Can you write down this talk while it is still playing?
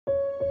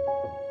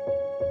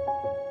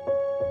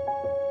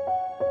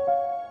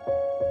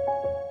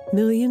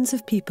Millions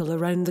of people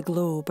around the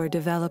globe are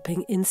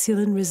developing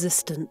insulin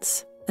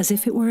resistance, as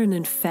if it were an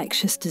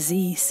infectious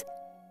disease.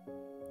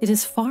 It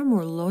is far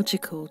more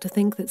logical to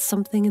think that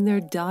something in their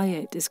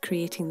diet is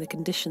creating the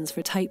conditions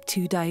for type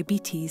 2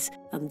 diabetes,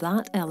 and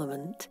that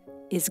element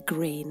is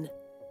grain.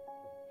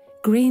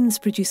 Grains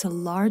produce a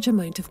large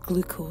amount of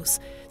glucose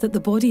that the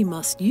body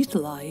must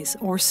utilise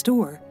or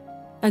store,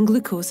 and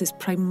glucose is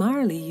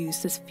primarily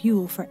used as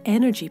fuel for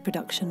energy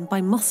production by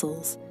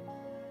muscles.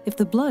 If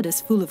the blood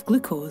is full of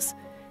glucose,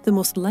 the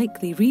most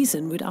likely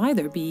reason would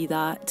either be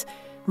that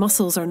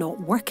muscles are not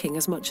working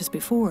as much as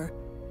before,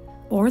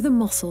 or the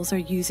muscles are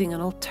using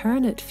an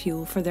alternate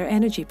fuel for their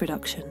energy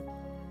production.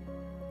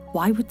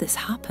 Why would this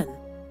happen?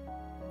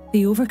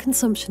 The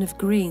overconsumption of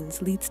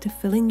grains leads to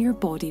filling your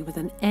body with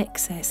an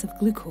excess of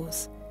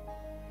glucose.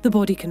 The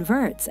body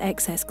converts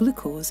excess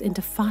glucose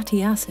into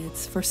fatty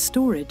acids for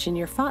storage in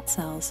your fat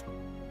cells.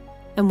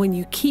 And when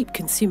you keep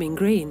consuming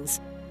grains,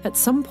 at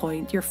some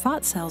point your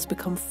fat cells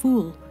become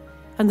full,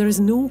 and there is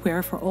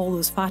nowhere for all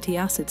those fatty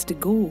acids to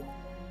go.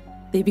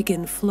 They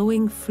begin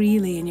flowing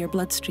freely in your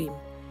bloodstream,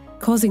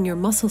 causing your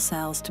muscle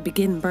cells to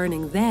begin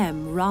burning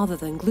them rather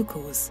than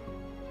glucose.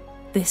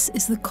 This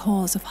is the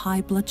cause of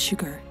high blood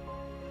sugar.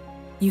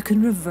 You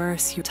can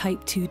reverse your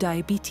type 2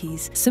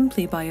 diabetes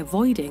simply by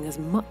avoiding as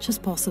much as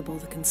possible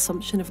the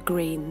consumption of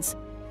grains,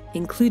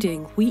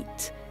 including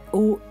wheat,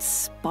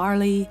 oats,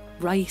 barley,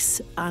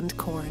 rice, and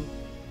corn.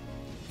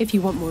 If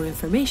you want more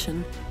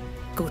information,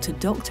 go to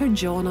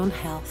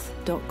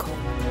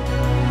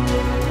drjohnonhealth.com.